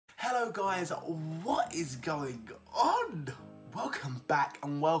Hello guys, what is going on? Welcome back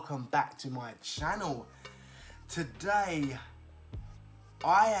to my channel. Today,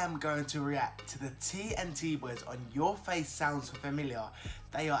 I am going to react to the TNT boys on Your Face Sounds Familiar.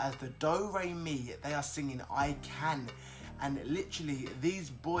 They are as the DOREMI, they are singing I Can. And literally, these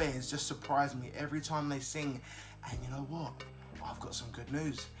boys just surprise me every time they sing. And you know what? I've got some good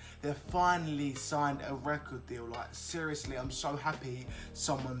news. They've finally signed a record deal. Like, seriously, I'm so happy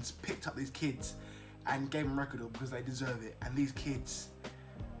someone's picked up these kids and gave them a record deal because they deserve it. And these kids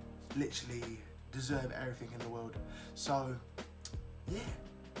literally deserve everything in the world. So, yeah.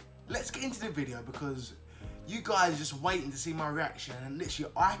 Let's get into the video because you guys are just waiting to see my reaction. And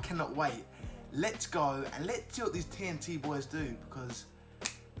literally, I cannot wait. Let's go and let's see what these TNT boys do because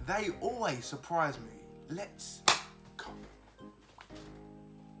they always surprise me. Let's go.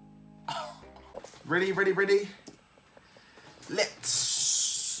 Ready?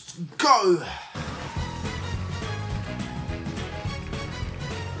 Let's go.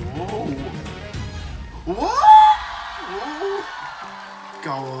 Whoa. What? Whoa.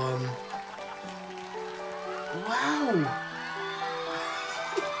 Go on. Wow.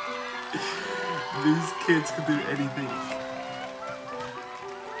 These kids can do anything.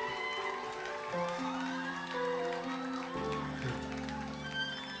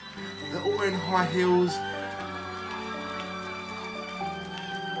 They're all wearing high heels.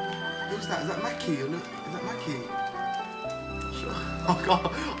 Who's that? Is that Mackie? Is that Mackie? Sure. Oh God,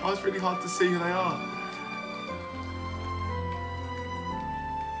 oh, it's really hard to see who they are.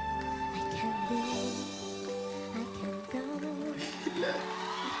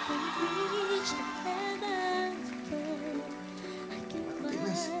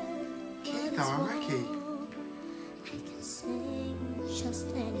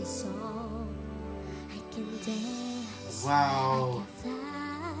 Wow.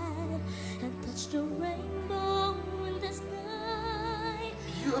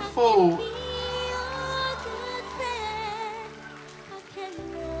 Beautiful.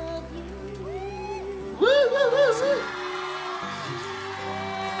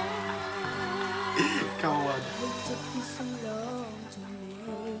 Come on.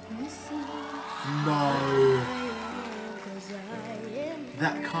 No.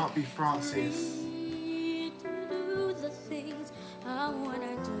 That can't be Francis.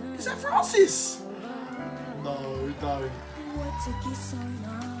 Is that Francis? No, don't.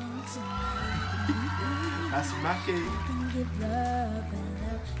 That's Mackie.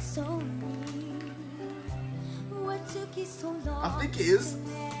 I think it is.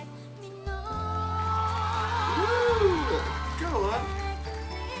 Woo! Go on.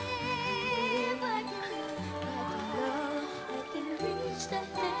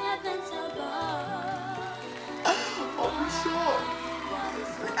 Oh, short.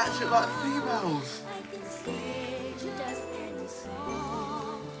 They actually like females.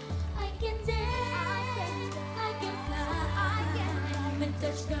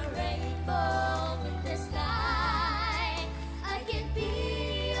 Touch the rainbow in the sky. I can be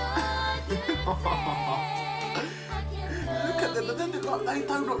your Look at them, they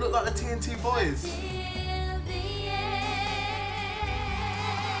don't look like the TNT boys.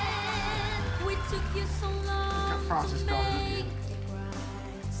 We took you so long. Look at Francis going.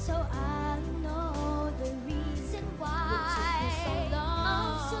 So I know the reason why. So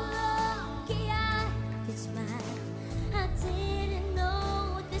long, yeah, it's mine. I didn't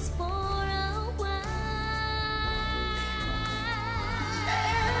know this for a while.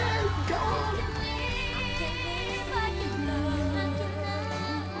 Go on.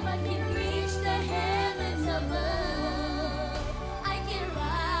 I can reach the heavens above. I can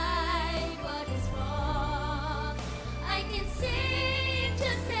right what is wrong. I can sing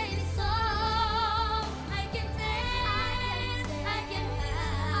just any song. I can dance, I can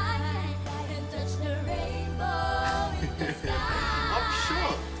fly, and touch the rainbow in the sky. I'm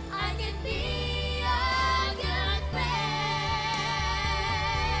sure. I can be a good friend.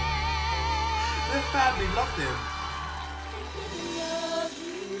 Their family loved him. Love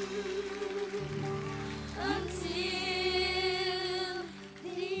you until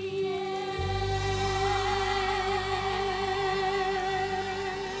the end.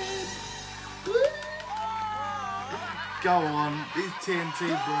 Go on, these TNT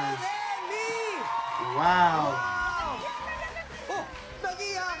boys. Wow. Oh,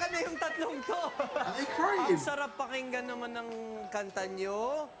 nag-iyakan na yung tatlong to. Are they crying? Ang sarap pakinggan naman ng kanta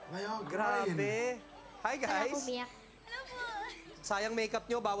nyo. They are crying. Grabe. Hi guys. Hello po. Sayang makeup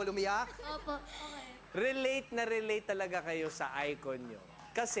nyo, bawal umiyak. Opo, okay. Relate na relate talaga kayo sa icon nyo.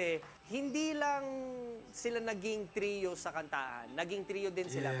 Kasi hindi lang sila naging trio sa kantahan, naging trio din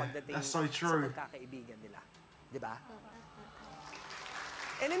sila Yeah, pagdating that's so sa true. pagkakaibigan nila. Di ba?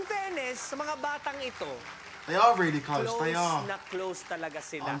 And in fairness, sa mga batang ito, They are really close. They are. na close talaga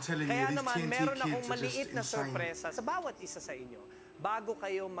sila. I'm telling you, Kaya these naman, TNT meron akong kids are just maliit na insane. sorpresa sa bawat isa sa inyo. Bago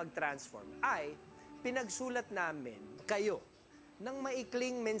kayo mag-transform, ay pinagsulat namin kayo ng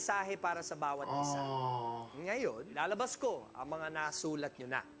maikling mensahe para sa bawat isa. Oh. Ngayon, lalabas ko ang mga nasulat nyo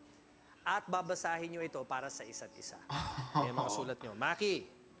na. At babasahin nyo ito para sa isa't isa. Yung mga sulat nyo. Maki.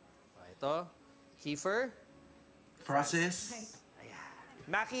 Ito. Kiefer. Francis. Ayan.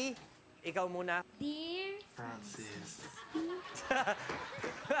 Maki, ikaw muna. Dear Francis.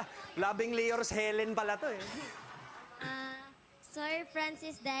 Labing layers Helen pala to eh. Sorry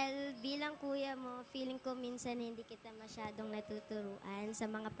Francis, dahil bilang kuya mo, feeling ko minsan hindi kita masyadong natuturuan sa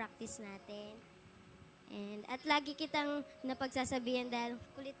mga practice natin. At lagi kitang napagsasabihan dahil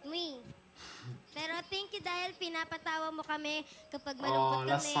kulit mo eh. Pero thank you dahil pinapatawa mo kami kapag malungkot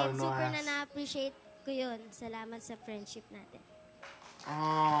that's kami. so Super nice. na na-appreciate ko yun. Salamat sa friendship natin.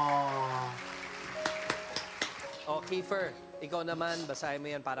 Oh. O, Kiefer, ikaw naman, basahin mo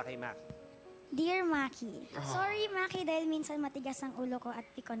yan para kay Mac. Dear Maki, sorry Maki dahil minsan matigas ang ulo ko at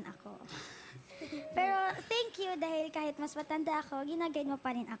pikon ako. Pero thank you dahil kahit mas matanda ako, ginagay mo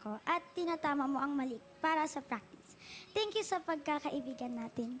pa rin ako at tinatama mo ang mali para sa practice. Thank you sa pagkakaibigan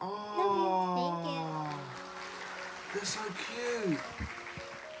natin. Love you. Thank you. They're so cute.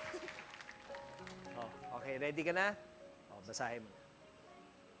 Oh, okay, ready ka na? O, basahin mo.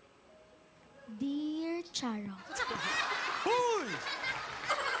 Dear Charo, Hoy!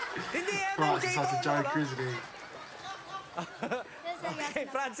 Hindi MJ Francis has a ko, joke, diba? isn't he? Okay,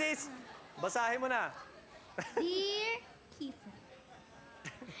 Francis, basahin mo na. Dear Kiefer,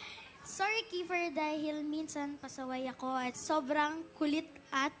 sorry Kiefer dahil minsan pasaway ako at sobrang kulit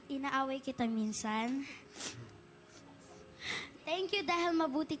at inaaway kita minsan. Thank you dahil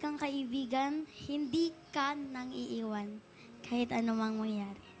mabuti kang kaibigan, hindi ka nang iiwan kahit anumang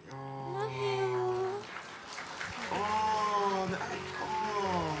mangyari. Love you. Oh.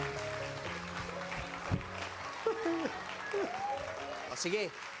 O,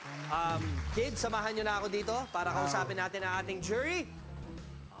 sige. Kids, samahan nyo na ako dito para kausapin natin ang ating jury.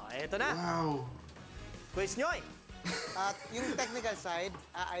 O, eto na. Wow. Quiz nyo eh. At yung technical side,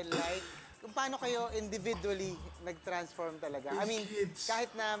 I like kung paano kayo individually nag-transform talaga. I mean, Kids.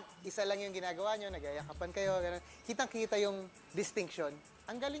 kahit na isa lang yung ginagawa nyo, nagayakapan kayo, ganun, kitang-kita yung distinction.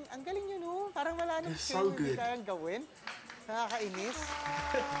 Ang galing nyo, no? Parang wala nang It's so hindi good. kayang gawin. Nakakainis.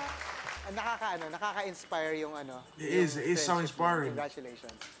 Nakaka-inspire yung ano. It is so friendship. inspiring.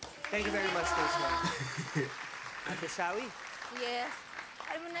 Congratulations. Thank you very much, Stacy. Ate Shawi. Yes.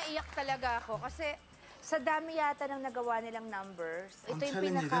 Alam mo, naiyak talaga ako kasi sa dami yata ng nagawa nilang numbers. I'm Ito yung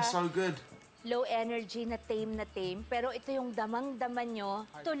telling you, they're so good. low energy na tame. Pero ito yung damang-dama nyo,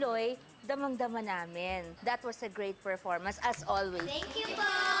 tuloy, damang-dama namin. That was a great performance, as always. Thank you po!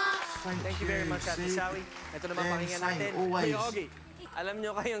 Thank you very much, Ate See? Shawi. Ito naman They're pakinggan insane, natin. always. Kuya Ogie. Alam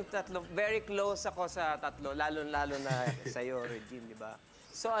nyo kayong tatlo, very close ako sa tatlo, lalo-lalo na sa'yo, Regine, di ba?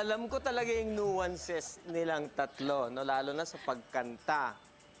 So alam ko talaga yung nuances nilang tatlo, no? Lalo na sa pagkanta.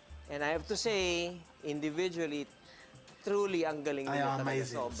 And I have to say, individually, truly ang galing They nila are talaga,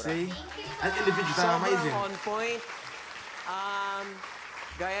 amazing. sobra. See? As individuals, they are Sobrang amazing. on point.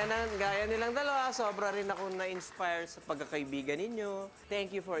 Gaya nilang dalawa, sobra rin ako na-inspire sa pagkakaibigan ninyo.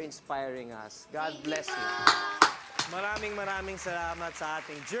 Thank you for inspiring us. God bless you. Maraming salamat sa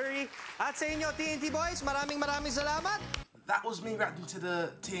ating jury. At sa inyo, TNT Boys, maraming salamat. That was me reacting to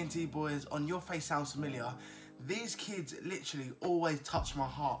the TNT boys on Your Face Sounds Familiar. These kids literally always touch my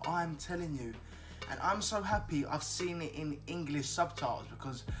heart, I'm telling you. And I'm so happy I've seen it in English subtitles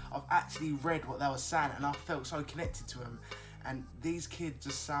because I've actually read what they were saying and I felt so connected to them. And these kids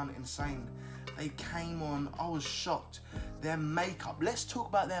just sound insane. They came on, I was shocked. Their makeup, let's talk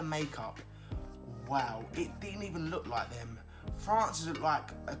about their makeup. Wow, it didn't even look like them. Francis looked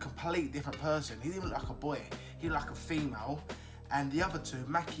like a complete different person. He didn't look like a boy, he looked like a female. And the other two,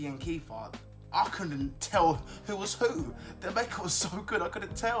 Mackie and Kiefer, I couldn't tell who was who. Their makeup was so good, I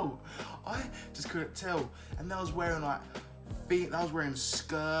couldn't tell. I just couldn't tell. And they was wearing like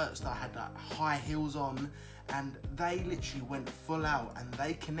skirts that had like high heels on, and they literally went full out and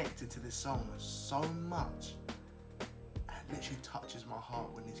they connected to this song so much. It literally touches my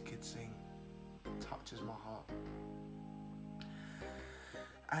heart when these kids sing. Touches my heart.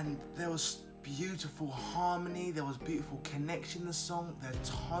 And there was beautiful harmony, there was beautiful connection in the song, their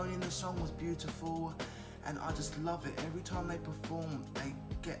tone in the song was beautiful, and I just love it. Every time they perform, they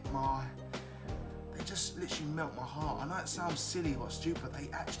just literally melt my heart. I know it sounds silly or stupid, they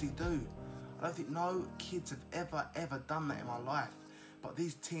actually do. I don't think no kids have ever done that in my life. But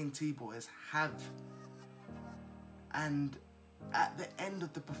these TNT boys have. And at the end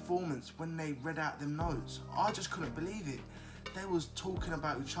of the performance, when they read out them notes, I just couldn't believe it. They was talking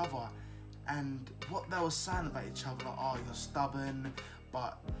about each other, and what they were saying about each other, like, oh, you're stubborn,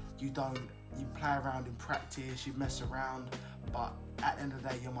 but you play around in practice, you mess around, but at the end of the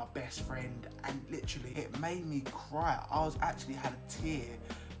day, you're my best friend. And literally, it made me cry. I was actually had a tear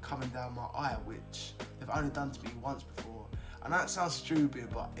coming down my eye, which they've only done to me once before. I know it sounds stupid,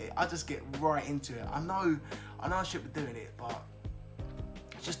 but I just get right into it. I know I should be doing it, but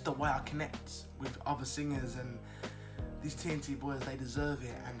it's just the way I connect with other singers, and these TNT boys, they deserve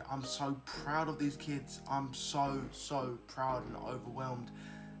it. And I'm so proud of these kids. I'm so proud and overwhelmed.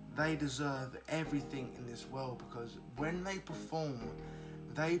 They deserve everything in this world, because when they perform.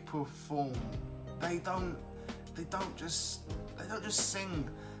 They don't just sing.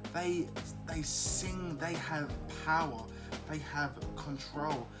 They sing. They have power. They have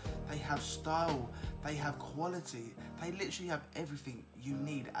control. They have style. They have quality. They literally have everything you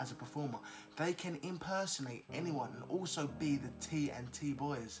need as a performer. They can impersonate anyone and also be the TNT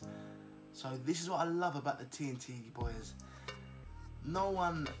boys. So this is what I love about the TNT boys. No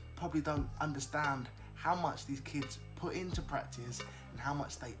one probably don't understand how much these kids put into practice and how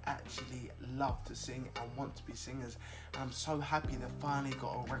much they actually love to sing and want to be singers. And I'm so happy they finally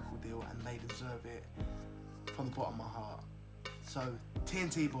got a record deal, and they deserve it from the bottom of my heart. So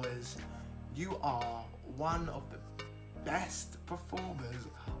TNT boys, you are one of the best performers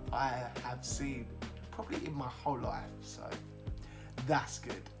I have seen probably in my whole life, so that's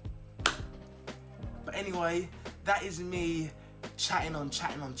good. But anyway, that is me chatting on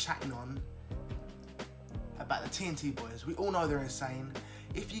about the TNT boys. We all know they're insane.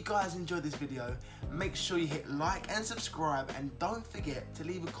 If you guys enjoyed this video, make sure you hit like and subscribe, and don't forget to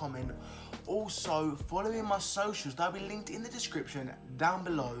leave a comment. Also, follow me on my socials. They'll be linked in the description down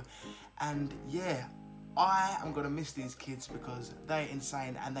below. And yeah, I am gonna miss these kids because they're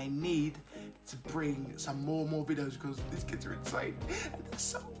insane, and they need to bring some more videos because these kids are insane and they're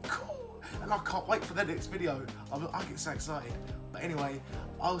so cool. And I can't wait for the next video. I get so excited. But anyway,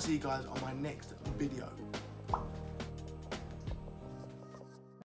 I'll see you guys on my next video.